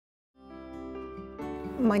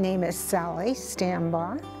My name is Sally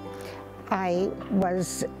Stambaugh. I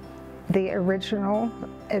was the original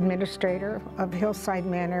administrator of Hillside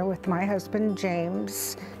Manor with my husband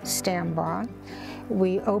James Stambaugh.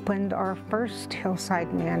 We opened our first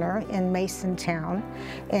Hillside Manor in Masontown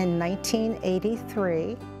in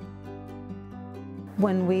 1983.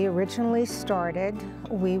 When we originally started,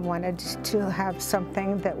 we wanted to have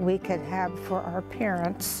something that we could have for our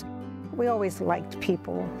parents. We always liked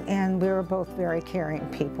people, and we were both very caring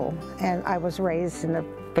people. And I was raised in a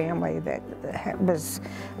family that was,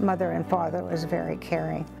 mother and father was very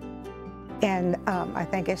caring. And I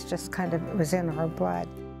think it's just kind of, it was in our blood.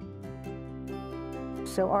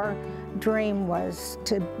 So our dream was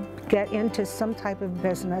to get into some type of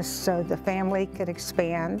business so the family could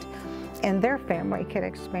expand and their family could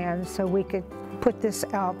expand, so we could put this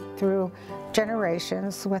out through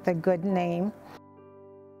generations with a good name.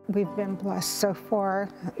 We've been blessed so far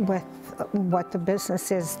with what the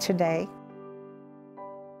business is today.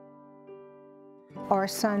 Our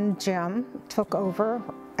son Jim took over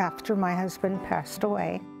after my husband passed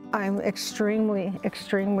away. I'm extremely,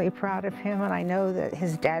 extremely proud of him, and I know that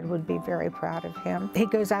his dad would be very proud of him. He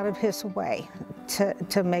goes out of his way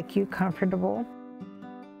to make you comfortable.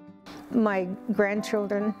 My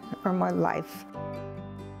grandchildren are my life.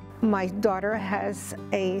 My daughter has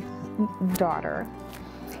a daughter,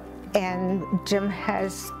 and Jim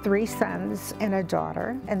has 3 sons and a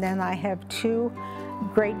daughter. And then I have 2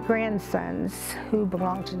 great-grandsons who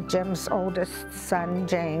belong to Jim's oldest son,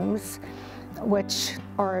 James, which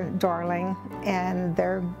are darling, and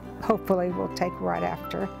they're hopefully will take right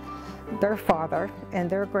after their father and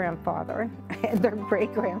their grandfather and their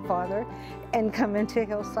great-grandfather and come into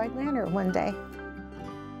Hillside Manor one day.